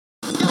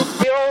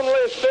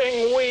only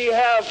thing we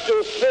have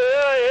to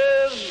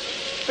fear is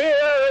fear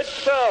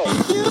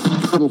itself.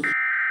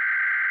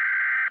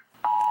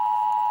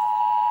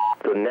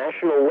 The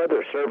National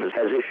Weather Service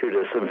has issued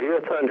a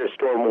severe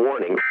thunderstorm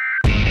warning.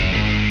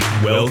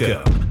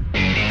 Welcome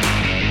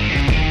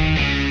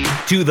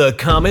to the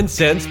Common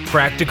Sense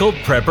Practical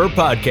Prepper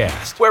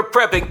Podcast, where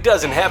prepping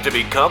doesn't have to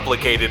be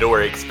complicated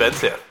or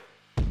expensive.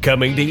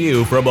 Coming to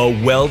you from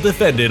a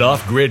well-defended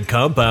off-grid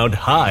compound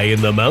high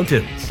in the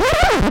mountains.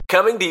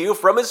 Coming to you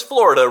from his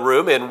Florida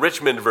room in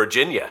Richmond,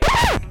 Virginia.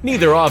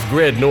 Neither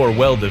off-grid nor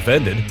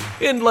well-defended,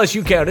 unless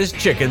you count as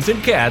chickens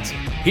and cats.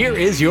 Here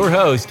is your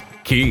host,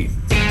 Keith.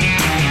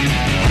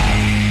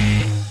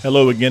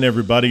 Hello again,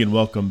 everybody, and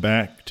welcome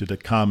back to the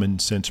Common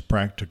Sense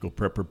Practical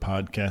Prepper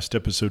Podcast,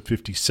 episode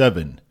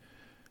 57.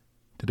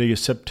 Today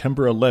is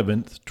September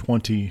 11th,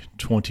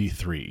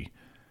 2023.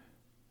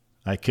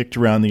 I kicked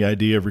around the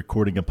idea of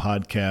recording a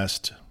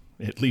podcast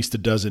at least a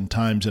dozen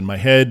times in my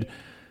head,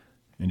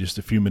 and just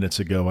a few minutes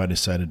ago, I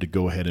decided to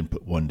go ahead and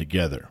put one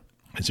together.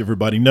 As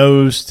everybody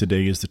knows,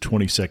 today is the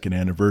 22nd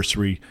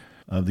anniversary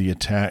of the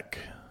attack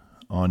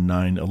on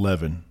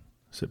 9/11,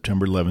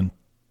 September 11th,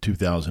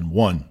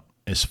 2001.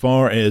 As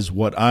far as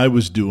what I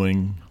was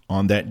doing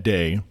on that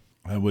day,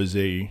 I was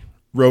a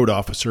road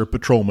officer, a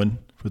patrolman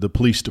for the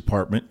police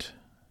department,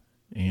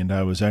 and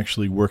I was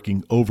actually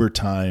working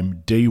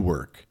overtime day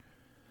work.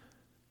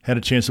 Had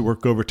a chance to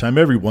work overtime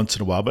every once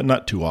in a while, but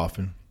not too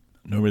often.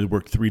 Normally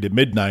worked 3 to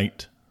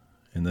midnight,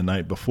 and the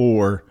night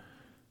before,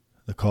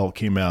 the call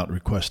came out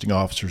requesting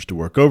officers to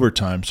work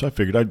overtime, so I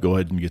figured I'd go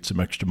ahead and get some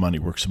extra money,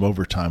 work some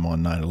overtime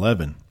on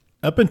 9/11.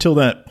 Up until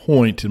that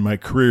point in my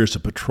career as a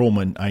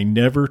patrolman, I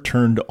never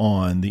turned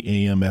on the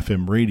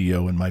AM/FM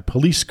radio in my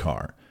police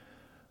car.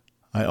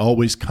 I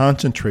always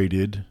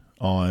concentrated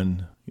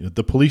on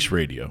the police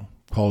radio,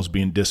 calls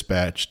being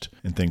dispatched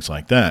and things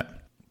like that.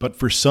 But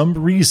for some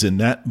reason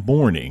that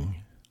morning,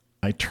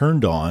 I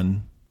turned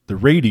on the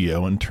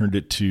radio and turned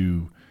it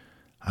to,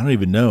 I don't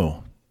even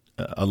know,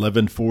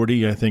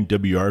 1140, I think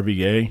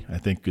WRVA, I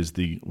think is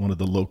one of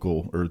the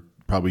local, or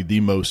probably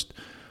the most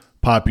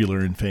popular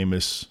and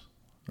famous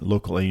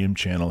local AM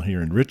channel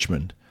here in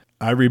Richmond.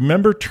 I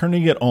remember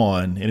turning it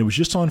on, and it was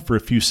just on for a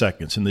few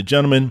seconds. And the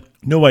gentleman,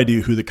 no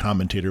idea who the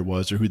commentator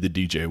was or who the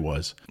DJ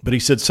was, but he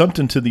said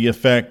something to the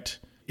effect,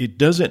 it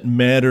doesn't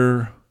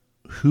matter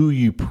who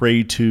you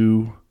pray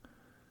to.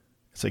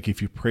 It's like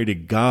if you pray to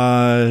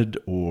God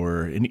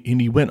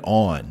and he went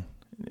on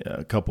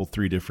a couple,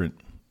 3 different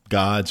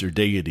gods or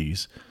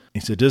deities. He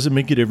said, it doesn't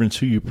make a difference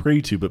who you pray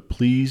to, but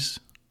please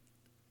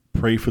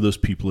pray for those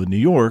people in New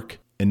York.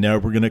 And now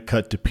we're going to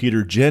cut to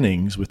Peter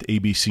Jennings with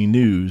ABC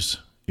News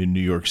in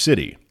New York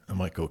City. I'm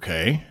like,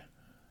 okay.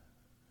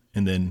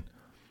 And then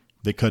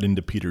they cut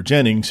into Peter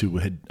Jennings, who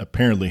had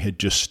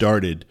just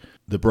started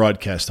the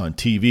broadcast on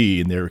TV,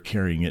 and they were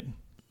carrying it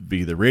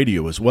via the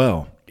radio as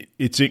well.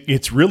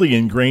 It's really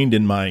ingrained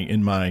in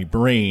my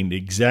brain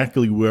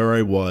exactly where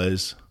I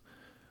was,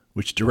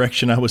 which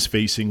direction I was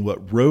facing,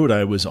 what road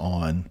I was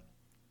on.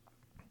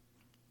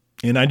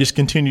 And I just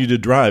continued to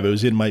drive. I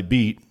was in my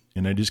beat,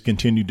 and I just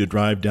continued to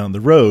drive down the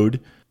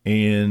road.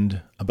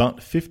 And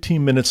about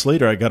 15 minutes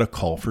later, I got a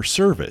call for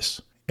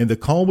service. And the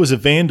call was a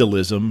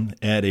vandalism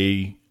at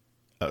a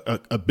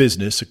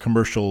business, a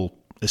commercial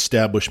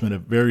establishment, a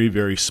very,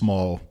 very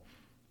small,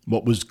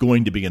 what was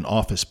going to be an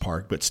office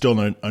park, but still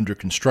under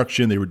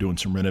construction. They were doing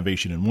some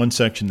renovation in one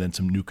section, then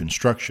some new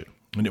construction.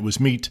 And it was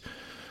Meet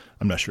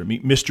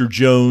Mr.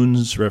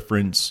 Jones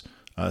reference.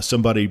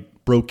 Somebody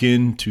broke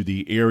into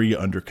the area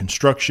under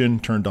construction,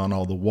 turned on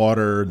all the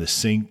water, the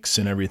sinks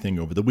and everything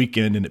over the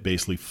weekend, and it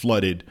basically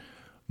flooded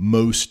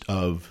most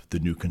of the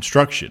new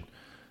construction.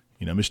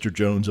 Mr.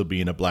 Jones will be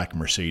in a black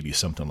Mercedes,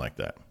 something like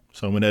that.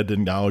 So I went ahead to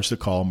acknowledge the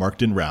call,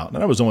 marked en route,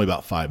 and I was only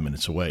about 5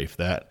 minutes away for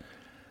that.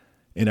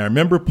 And I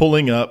remember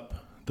pulling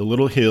up the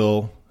little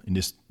hill in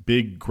this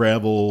big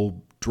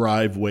gravel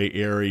driveway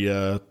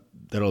area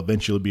that'll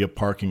eventually be a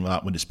parking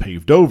lot when it's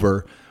paved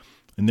over,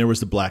 and there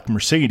was the black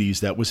Mercedes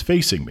that was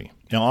facing me.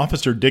 Now,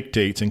 officer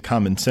dictates and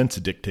common sense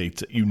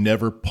dictates that you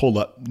never pull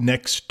up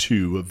next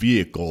to a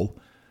vehicle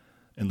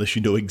unless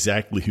you know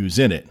exactly who's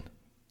in it.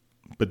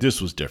 But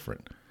this was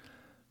different.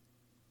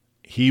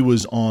 He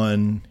was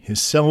on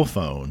his cell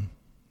phone,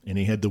 and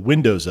he had the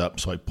windows up,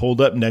 so I pulled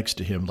up next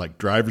to him, like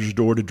driver's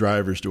door to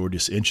driver's door,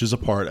 just inches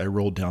apart. I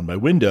rolled down my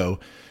window,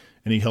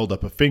 and he held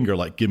up a finger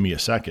like, give me a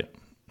second.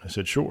 I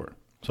said, sure.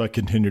 So I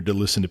continued to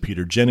listen to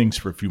Peter Jennings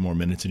for a few more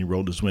minutes, and he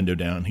rolled his window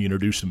down. He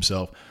introduced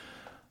himself.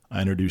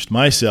 I introduced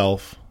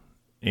myself,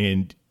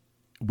 and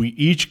we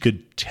each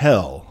could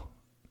tell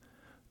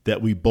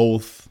that we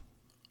both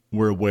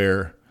were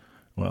aware,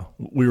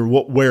 we were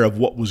aware of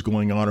what was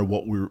going on, or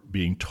what we were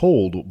being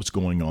told what was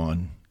going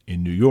on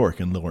in New York,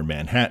 in Lower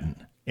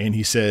Manhattan. And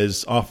he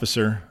says,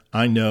 officer,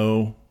 I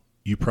know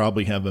you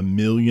probably have a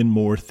million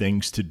more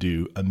things to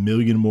do, a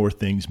million more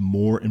things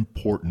more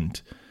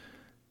important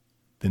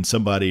than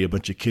a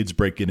bunch of kids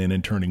breaking in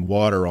and turning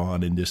water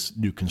on in this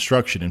new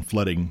construction and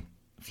flooding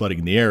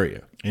the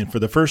area. And for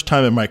the first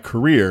time in my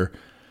career,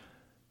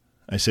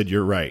 I said,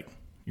 you're right.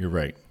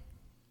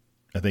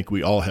 I think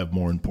we all have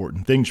more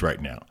important things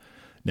right now.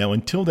 Now,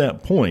 until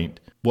that point,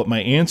 what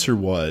my answer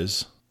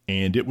was,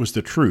 and it was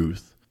the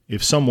truth,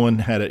 if someone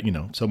had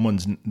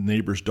someone's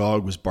neighbor's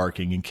dog was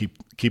barking and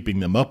keeping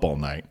them up all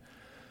night,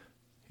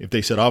 if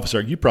they said,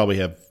 "Officer, you probably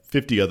have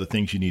 50 other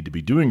things you need to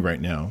be doing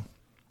right now,"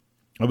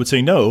 I would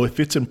say, "No, if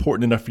it's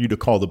important enough for you to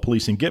call the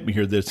police and get me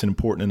here, that's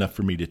important enough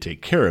for me to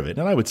take care of it."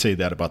 And I would say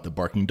that about the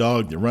barking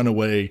dog, the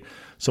runaway,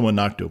 someone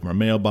knocked over a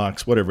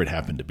mailbox, whatever it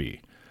happened to be.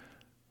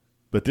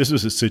 But this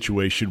was a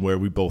situation where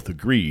we both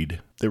agreed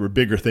there were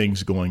bigger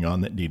things going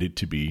on that needed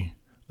to be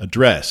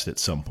addressed at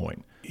some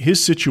point.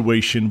 His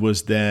situation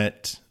was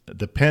that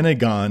the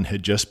Pentagon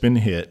had just been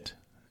hit,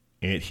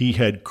 and he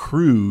had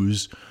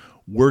crews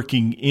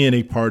working in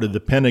a part of the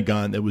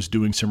Pentagon that was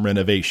doing some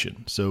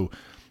renovation. So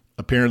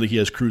apparently he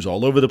has crews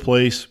all over the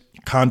place,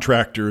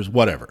 contractors,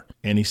 whatever.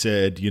 And he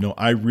said,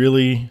 I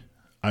really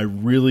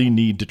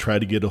need to try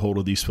to get a hold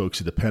of these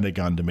folks at the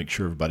Pentagon to make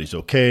sure everybody's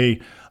okay.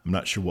 I'm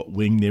not sure what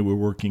wing they were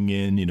working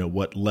in,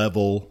 what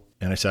level.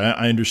 And I said,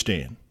 I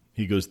understand.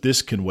 He goes,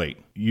 "This can wait.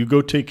 You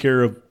go take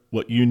care of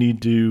what you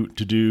need to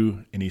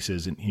do." And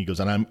he goes,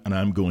 and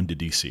I'm going to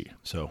DC.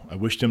 So I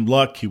wished him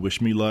luck. He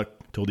wished me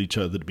luck, told each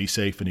other to be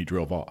safe, and he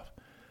drove off.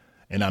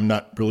 And I'm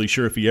not really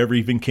sure if he ever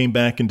even came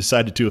back and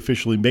decided to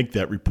officially make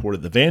that report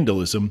of the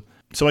vandalism.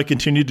 So I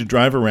continued to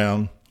drive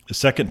around. The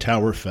second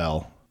tower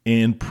fell.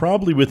 And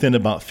probably within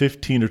about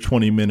 15 or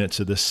 20 minutes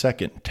of the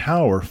second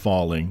tower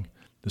falling,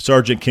 the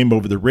sergeant came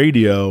over the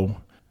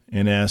radio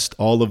and asked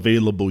all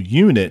available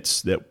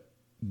units that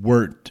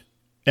weren't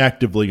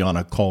actively on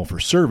a call for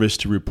service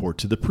to report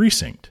to the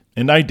precinct.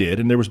 And I did,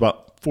 and there was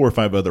about 4 or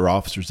 5 other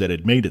officers that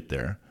had made it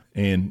there.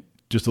 And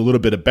just a little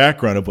bit of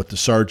background of what the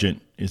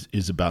sergeant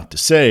is about to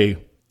say.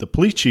 The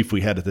police chief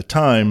we had at the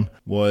time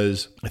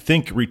was, I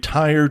think,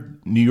 retired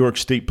New York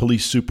State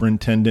Police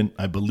Superintendent,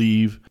 I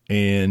believe,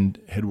 and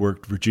had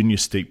worked Virginia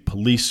State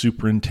Police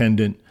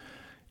Superintendent.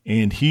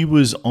 And he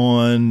was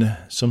on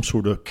some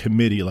sort of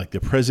committee, like the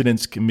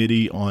President's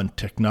Committee on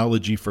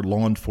Technology for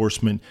Law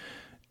Enforcement.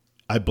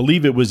 I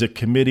believe it was a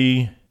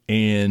committee,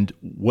 and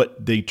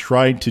what they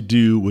tried to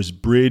do was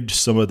bridge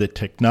some of the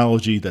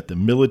technology that the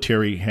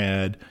military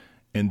had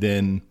and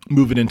then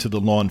move it into the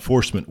law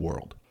enforcement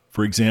world.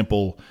 For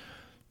example,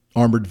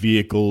 armored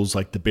vehicles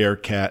like the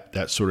Bearcat,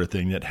 that sort of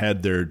thing, that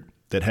had their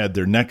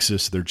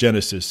nexus, their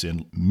genesis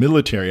in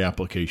military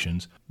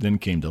applications, then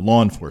came to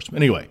law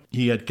enforcement. Anyway,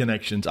 he had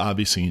connections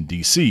obviously in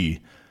D.C.,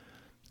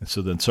 and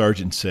so then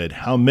Sergeant said,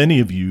 "How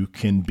many of you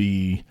can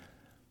be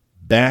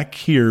back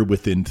here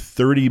within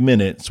 30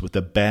 minutes with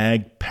a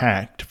bag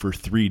packed for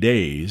 3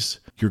 days?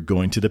 You're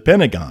going to the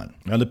Pentagon."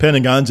 Now, the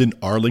Pentagon's in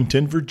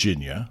Arlington,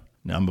 Virginia.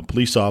 Now, I'm a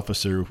police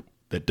officer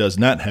that does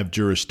not have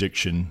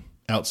jurisdiction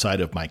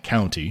outside of my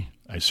county.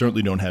 I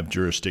certainly don't have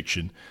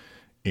jurisdiction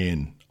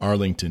in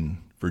Arlington,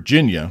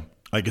 Virginia.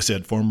 Like I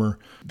said,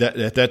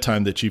 at that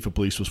time, the chief of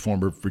police was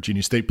former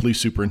Virginia State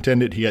Police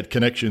Superintendent. He had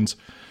connections.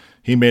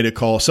 He made a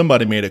call.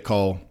 Somebody made a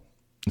call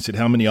and said,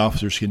 "How many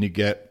officers can you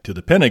get to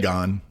the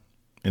Pentagon?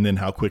 And then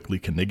how quickly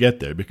can they get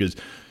there?" Because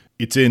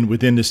it's in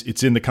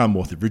the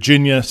Commonwealth of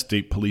Virginia.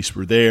 State police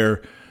were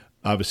there,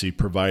 obviously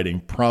providing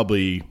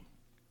probably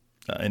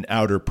an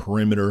outer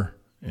perimeter.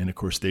 And of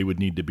course, they would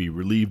need to be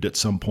relieved at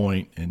some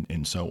point,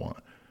 and so on.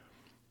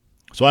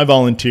 So I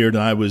volunteered,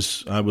 and I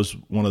was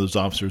one of those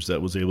officers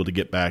that was able to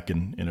get back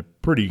in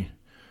pretty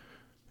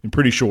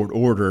short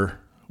order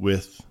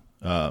with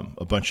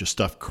a bunch of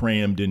stuff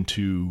crammed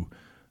into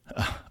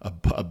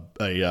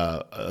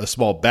a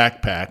small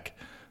backpack.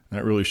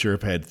 Not really sure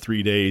if I had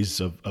 3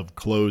 days of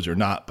clothes or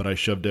not, but I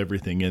shoved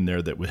everything in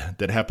there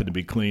that happened to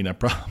be clean. I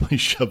probably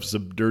shoved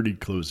some dirty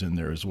clothes in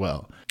there as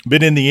well.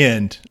 But in the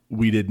end,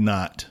 we did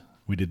not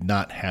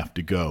have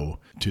to go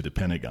to the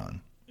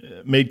Pentagon.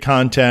 Made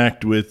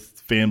contact with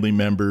family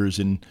members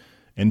and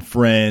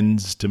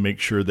friends to make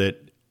sure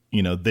that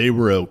they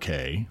were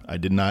okay. I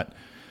did not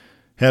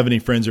have any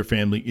friends or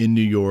family in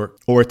New York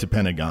or at the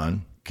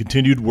Pentagon.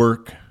 Continued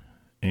work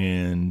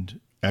and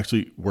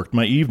actually worked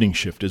my evening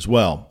shift as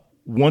well.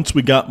 Once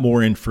we got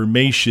more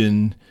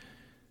information,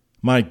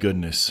 my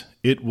goodness,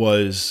 it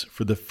was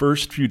for the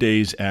first few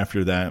days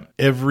after that,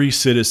 every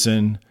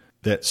citizen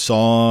that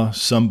saw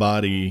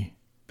somebody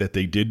that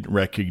they didn't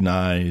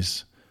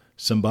recognize,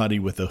 somebody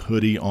with a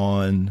hoodie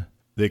on,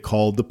 they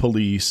called the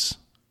police,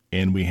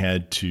 and we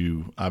had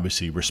to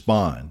obviously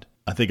respond.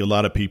 I think a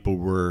lot of people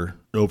were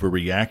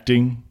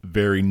overreacting,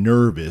 very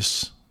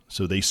nervous,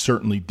 so they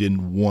certainly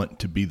didn't want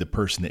to be the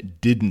person that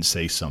didn't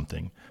say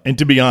something. And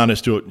to be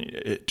honest,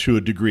 to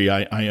a degree,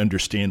 I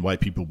understand why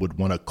people would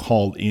want to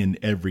call in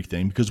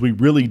everything, because we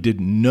really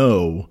didn't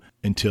know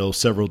until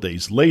several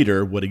days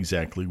later what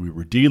exactly we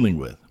were dealing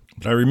with.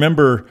 But I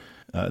remember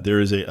there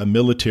is a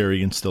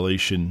military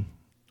installation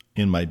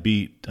in my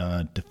beat,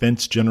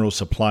 Defense General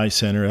Supply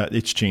Center.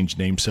 It's changed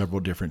names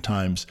several different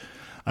times.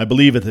 I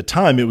believe at the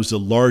time it was the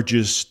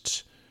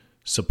largest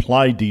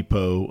supply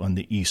depot on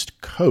the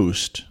East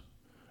Coast.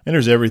 And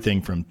there's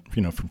everything from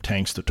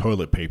tanks to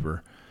toilet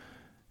paper.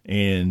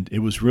 And it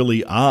was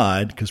really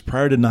odd because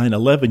prior to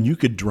 9/11, you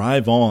could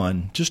drive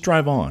on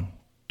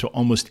to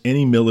almost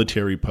any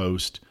military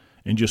post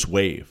and just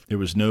wave. There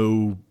was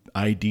no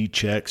ID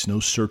checks, no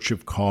search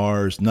of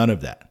cars, none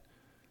of that.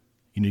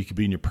 You could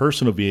be in your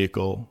personal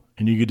vehicle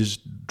and you could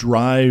just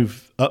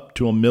drive up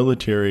to a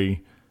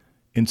military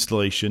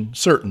installation,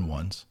 certain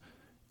ones,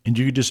 and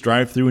you could just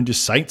drive through and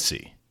just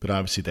sightsee. But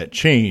obviously that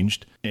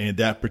changed, and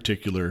that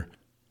particular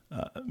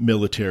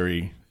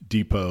military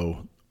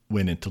depot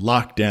went into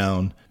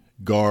lockdown.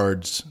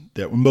 Guards,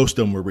 most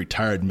of them were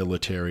retired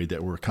military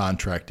that were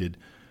contracted.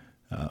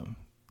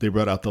 They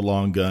brought out the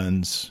long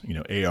guns,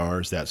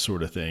 ARs, that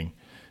sort of thing.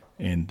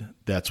 And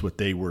that's what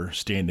they were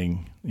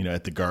standing,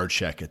 at the guard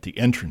shack at the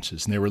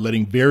entrances. And they were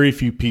letting very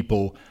few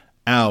people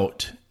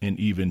out and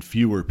even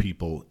fewer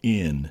people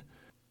in.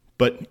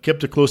 But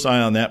kept a close eye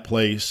on that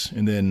place.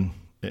 And then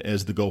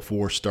as the Gulf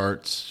War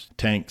starts,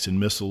 tanks and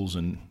missiles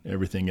and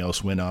everything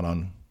else went out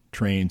on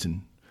trains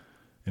and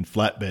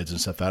flatbeds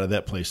and stuff out of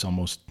that place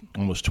almost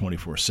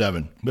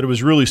 24/7. But it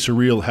was really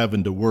surreal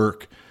having to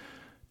work.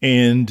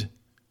 And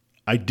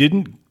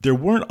there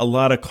weren't a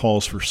lot of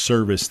calls for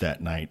service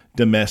that night.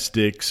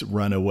 Domestics,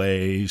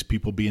 runaways,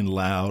 people being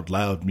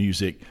loud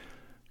music.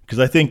 Because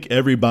I think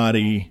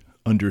everybody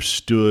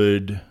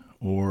understood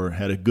or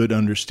had a good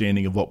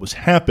understanding of what was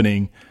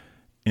happening,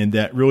 and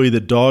that really the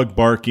dog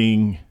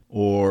barking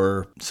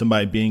or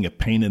somebody being a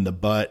pain in the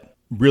butt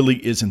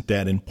really isn't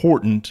that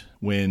important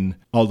when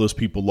all those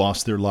people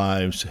lost their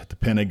lives at the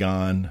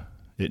Pentagon,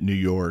 at New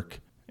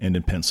York, and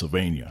in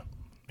Pennsylvania.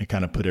 It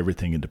kind of put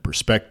everything into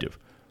perspective.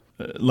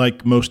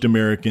 Like most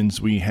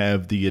Americans, we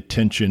have the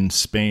attention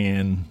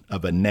span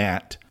of a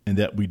gnat, and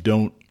that we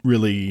don't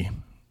really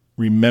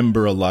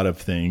remember a lot of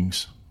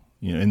things,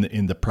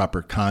 in the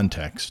proper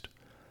context.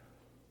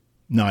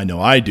 Now, I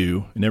know I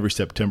do, and every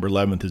September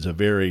 11th is a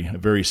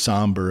very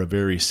somber, a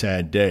very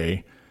sad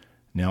day.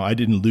 Now, I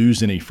didn't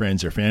lose any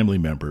friends or family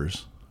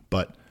members,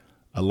 but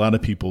a lot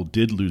of people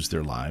did lose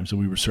their lives, and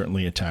we were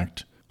certainly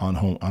attacked on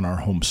our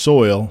home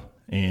soil.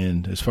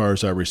 And as far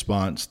as our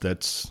response,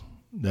 that's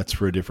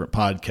for a different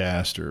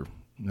podcast, or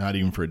not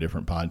even for a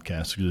different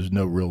podcast, because there's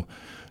no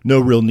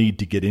real need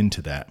to get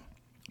into that.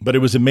 But it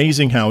was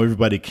amazing how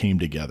everybody came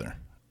together.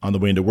 On the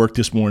way into work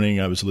this morning,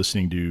 I was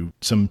listening to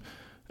some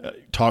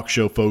talk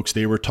show folks.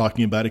 They were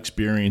talking about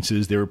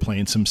experiences. They were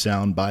playing some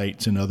sound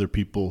bites and other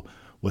people,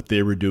 what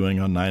they were doing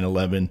on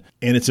 9/11.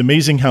 And it's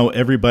amazing how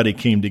everybody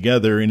came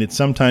together. And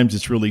sometimes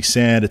it's really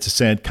sad. It's a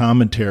sad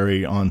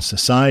commentary on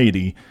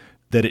society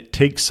that it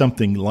takes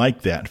something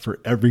like that for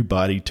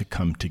everybody to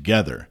come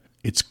together.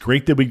 It's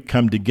great that we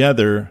come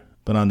together,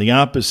 but on the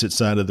opposite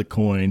side of the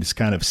coin, it's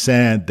kind of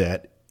sad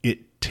that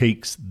it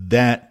takes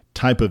that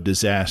type of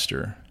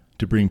disaster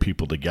to bring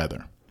people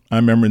together. I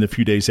remember in the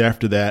few days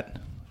after that,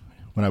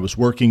 when I was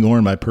working or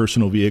in my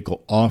personal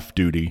vehicle off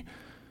duty,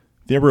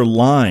 there were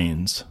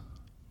lines,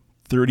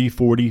 30,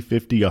 40,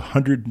 50,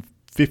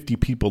 150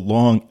 people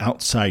long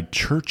outside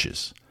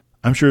churches.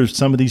 I'm sure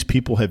some of these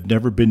people have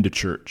never been to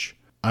church.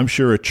 I'm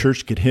sure a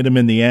church could hit them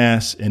in the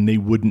ass and they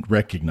wouldn't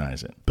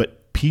recognize it.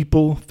 But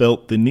people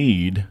felt the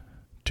need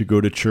to go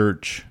to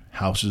church,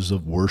 houses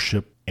of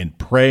worship, and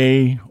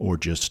pray or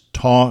just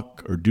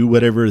talk or do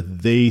whatever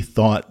they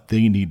thought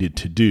they needed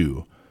to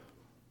do.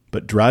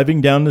 But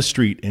driving down the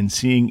street and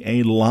seeing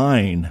a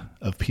line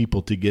of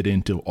people to get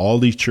into all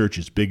these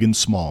churches, big and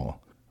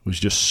small, was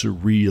just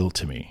surreal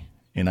to me.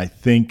 And I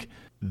think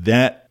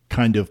that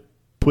kind of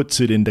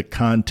puts it into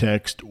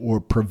context or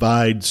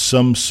provides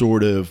some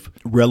sort of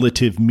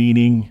relative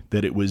meaning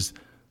that it was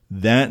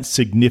that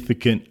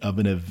significant of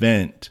an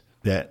event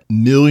that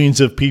millions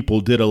of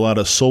people did a lot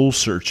of soul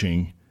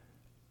searching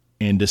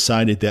and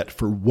decided that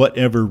for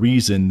whatever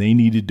reason they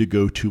needed to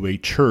go to a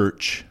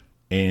church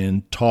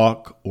and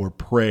talk or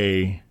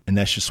pray, and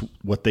that's just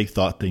what they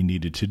thought they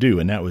needed to do,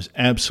 and that was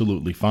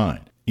absolutely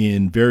fine.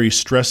 In very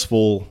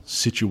stressful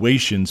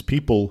situations,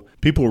 people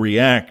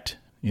react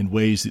in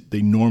ways that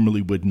they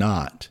normally would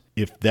not.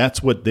 If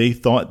that's what they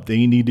thought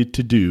they needed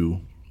to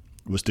do,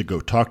 was to go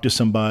talk to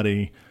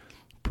somebody,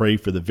 pray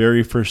for the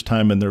very first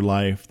time in their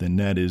life, then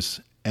that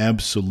is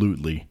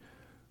absolutely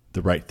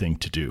the right thing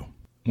to do.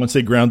 Once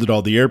they grounded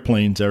all the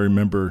airplanes, I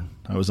remember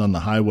I was on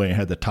the highway, I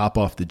had the top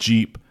off the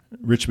Jeep.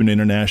 Richmond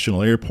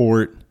International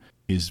Airport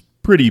is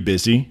pretty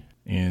busy,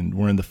 and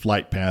we're in the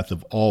flight path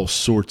of all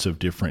sorts of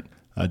different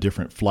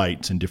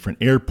flights and different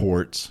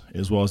airports,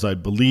 as well as, I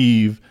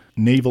believe,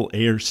 Naval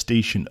Air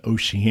Station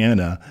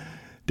Oceana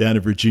down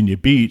at Virginia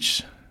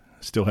Beach.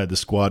 Still had the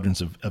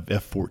squadrons of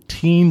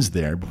F-14s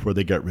there before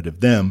they got rid of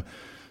them.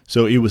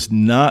 So it was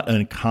not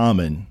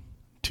uncommon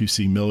to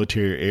see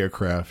military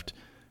aircraft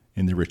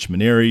in the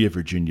Richmond area,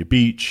 Virginia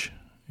Beach,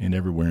 and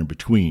everywhere in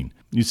between.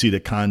 You see the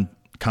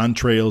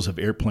contrails of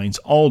airplanes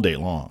all day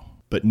long.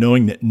 But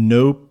knowing that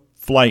no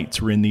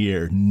flights were in the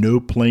air, no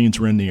planes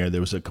were in the air,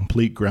 there was a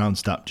complete ground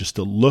stop just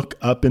to look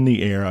up in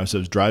the air as I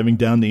was driving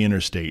down the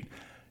interstate,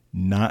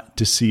 not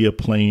to see a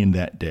plane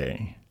that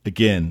day,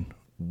 again,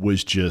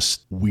 was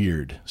just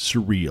weird,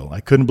 surreal.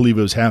 I couldn't believe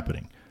it was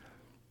happening.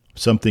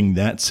 Something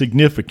that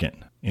significant.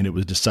 And it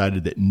was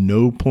decided that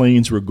no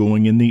planes were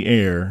going in the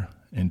air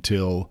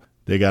until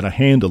they got a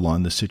handle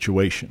on the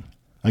situation.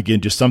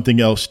 Again, just something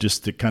else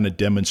just to kind of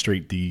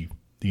demonstrate the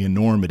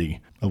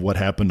enormity of what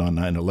happened on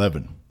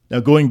 9/11. Now,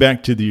 going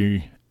back to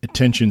the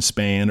attention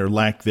span or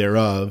lack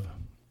thereof,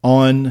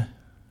 on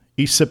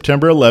each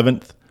September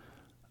 11th,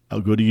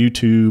 I'll go to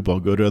YouTube, I'll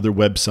go to other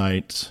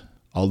websites,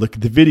 I'll look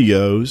at the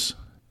videos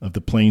of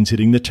the planes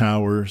hitting the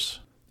towers,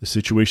 the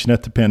situation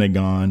at the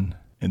Pentagon,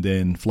 and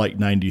then Flight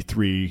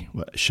 93,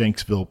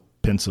 Shanksville,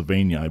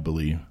 Pennsylvania, I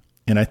believe.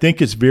 And I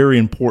think it's very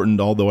important,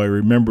 although I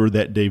remember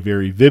that day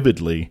very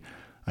vividly,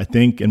 I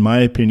think, in my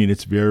opinion,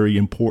 it's very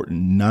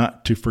important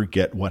not to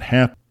forget what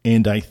happened.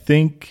 And I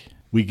think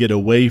we get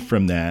away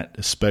from that,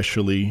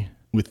 especially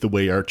with the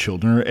way our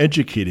children are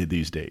educated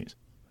these days.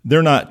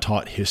 They're not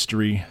taught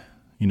history.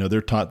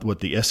 They're taught what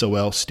the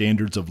SOL,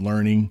 standards of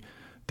learning,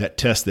 that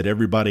test that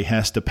everybody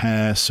has to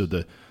pass so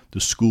the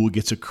school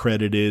gets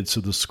accredited,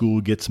 so the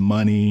school gets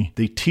money.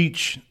 They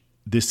teach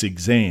this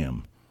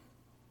exam.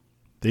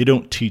 They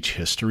don't teach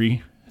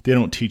history. They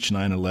don't teach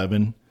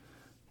 9/11.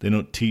 They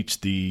don't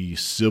teach the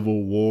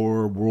Civil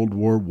War, World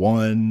War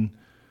I,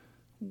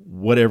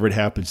 whatever it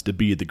happens to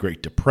be, the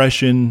Great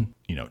Depression,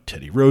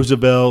 Teddy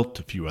Roosevelt,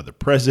 a few other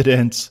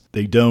presidents.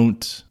 They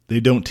don't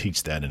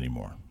teach that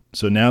anymore.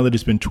 So now that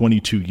it's been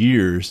 22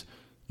 years,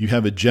 you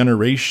have a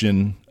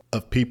generation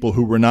of people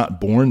who were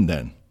not born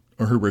then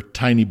or who were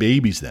tiny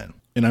babies then.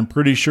 And I'm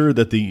pretty sure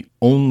that the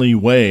only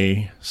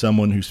way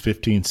someone who's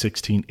 15,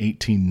 16,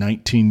 18,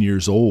 19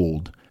 years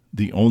old,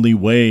 the only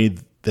way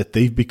that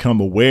they've become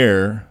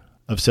aware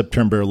of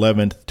September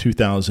 11th,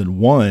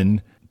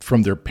 2001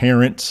 from their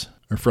parents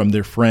or from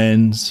their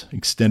friends,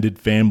 extended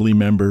family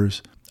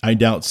members, I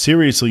doubt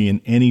seriously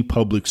in any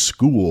public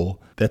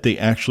school that they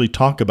actually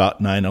talk about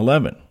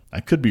 9/11. I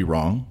could be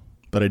wrong,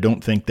 but I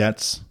don't think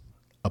that's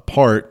a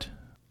part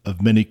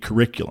of many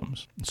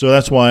curriculums. So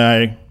that's why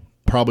I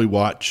probably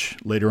watch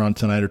later on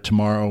tonight or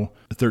tomorrow,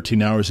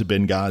 13 Hours of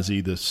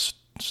Benghazi, the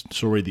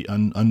story, The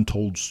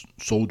Untold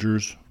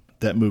Soldiers.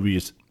 That movie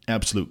is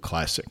absolute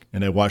classic.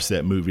 And I watched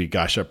that movie,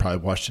 I probably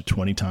watched it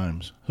 20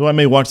 times. So I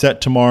may watch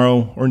that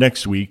tomorrow or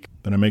next week,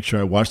 but I make sure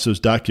I watch those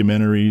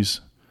documentaries.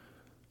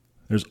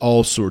 There's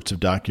all sorts of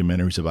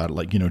documentaries about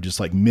it, just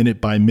like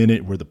minute by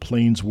minute where the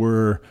planes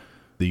were,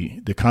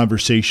 the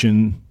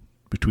conversation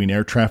between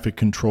air traffic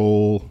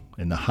control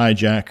and the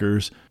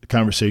hijackers, the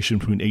conversation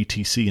between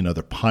ATC and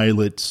other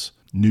pilots,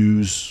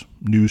 news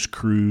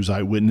crews,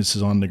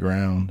 eyewitnesses on the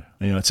ground.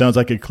 It sounds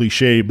like a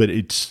cliche, but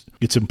it's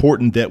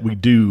important that we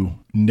do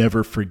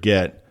never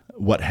forget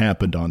what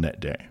happened on that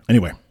day.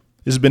 Anyway,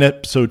 this has been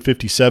episode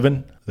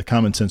 57, the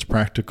Common Sense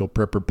Practical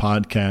Prepper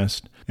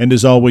Podcast. And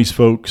as always,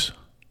 folks,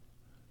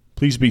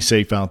 please be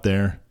safe out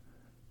there.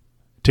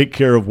 Take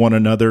care of one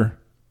another.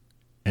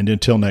 And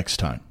until next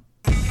time.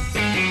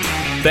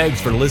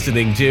 Thanks for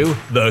listening to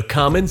the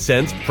Common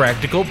Sense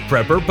Practical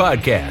Prepper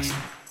Podcast.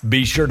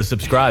 Be sure to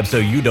subscribe so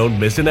you don't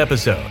miss an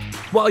episode.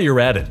 While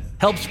you're at it,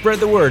 help spread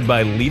the word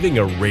by leaving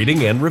a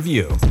rating and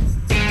review.